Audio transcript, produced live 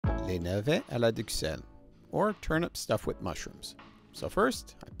des navets à la Duxelles, or turnip stuffed with mushrooms. So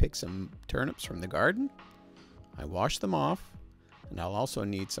first, I pick some turnips from the garden, I wash them off, and I'll also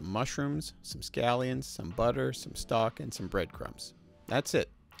need some mushrooms, some scallions, some butter, some stock, and some breadcrumbs. That's it.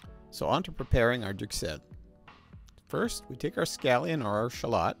 So on to preparing our Duxelles. First, we take our scallion or our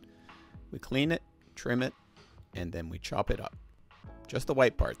shallot, we clean it, trim it, and then we chop it up. Just the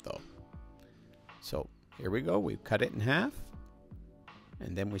white part though. So here we go, we cut it in half,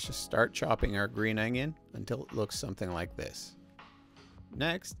 and then we just start chopping our green onion until it looks something like this.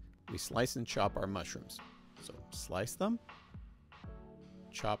 Next, we slice and chop our mushrooms. So slice them,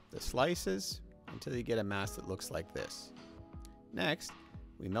 chop the slices until you get a mass that looks like this. Next,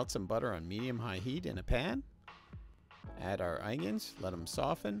 we melt some butter on medium-high heat in a pan, add our onions, let them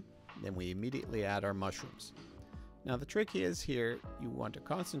soften, then we immediately add our mushrooms. Now the trick is here, you want to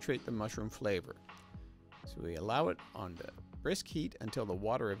concentrate the mushroom flavor. So we allow it on the brisk heat until the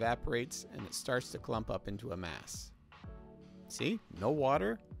water evaporates and it starts to clump up into a mass. See, no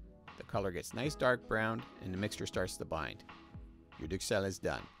water, the color gets nice dark brown and the mixture starts to bind. Your Duxelles is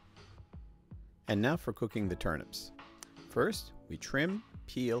done. And now for cooking the turnips. First, we trim,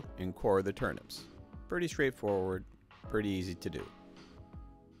 peel, and core the turnips. Pretty straightforward, pretty easy to do.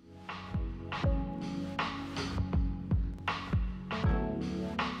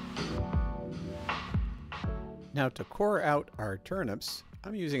 Now to core out our turnips,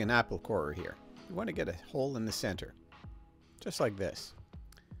 I'm using an apple corer here. You want to get a hole in the center, just like this.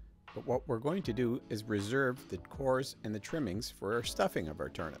 But what we're going to do is reserve the cores and the trimmings for our stuffing of our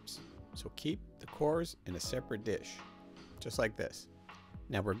turnips. So keep the cores in a separate dish, just like this.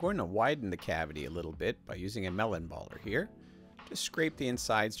 Now we're going to widen the cavity a little bit by using a melon baller here. Just scrape the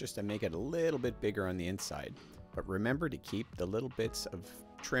insides just to make it a little bit bigger on the inside. But remember to keep the little bits of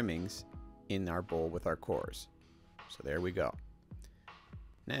trimmings in our bowl with our cores. So there we go.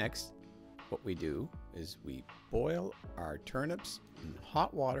 Next, what we do is we boil our turnips in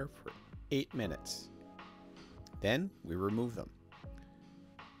hot water for 8 minutes. Then we remove them.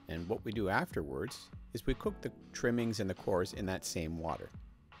 And what we do afterwards is we cook the trimmings and the cores in that same water.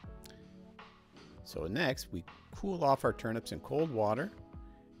 So next, we cool off our turnips in cold water.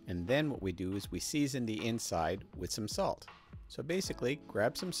 And then what we do is we season the inside with some salt. So basically,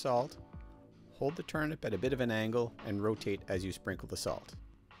 grab some salt, hold the turnip at a bit of an angle, and rotate as you sprinkle the salt.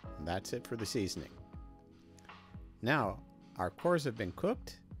 And that's it for the seasoning. Now, our cores have been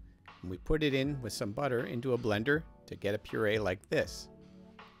cooked, and we put it in with some butter into a blender to get a puree like this.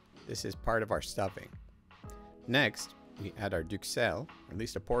 This is part of our stuffing. Next, we add our Duxelles, or at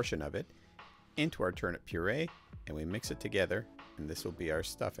least a portion of it, into our turnip puree, and we mix it together, and this will be our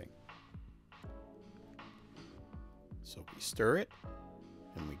stuffing. So we stir it,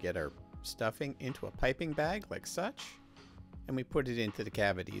 and we get our stuffing into a piping bag like such, and we put it into the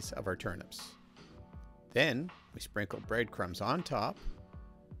cavities of our turnips. Then we sprinkle breadcrumbs on top,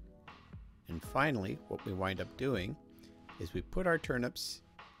 and finally what we wind up doing is we put our turnips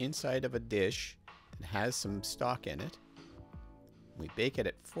inside of a dish that has some stock in it. We bake it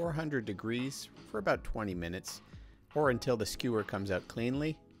at 400 degrees for about 20 minutes or until the skewer comes out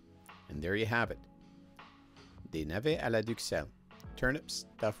cleanly, and there you have it. Des navets à la Duxelles. Turnips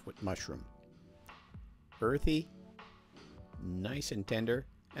stuffed with mushroom. Earthy, nice and tender,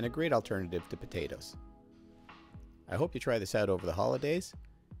 and a great alternative to potatoes. I hope you try this out over the holidays,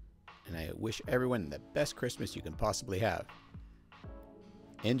 and I wish everyone the best Christmas you can possibly have.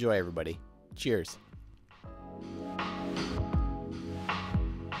 Enjoy, everybody. Cheers.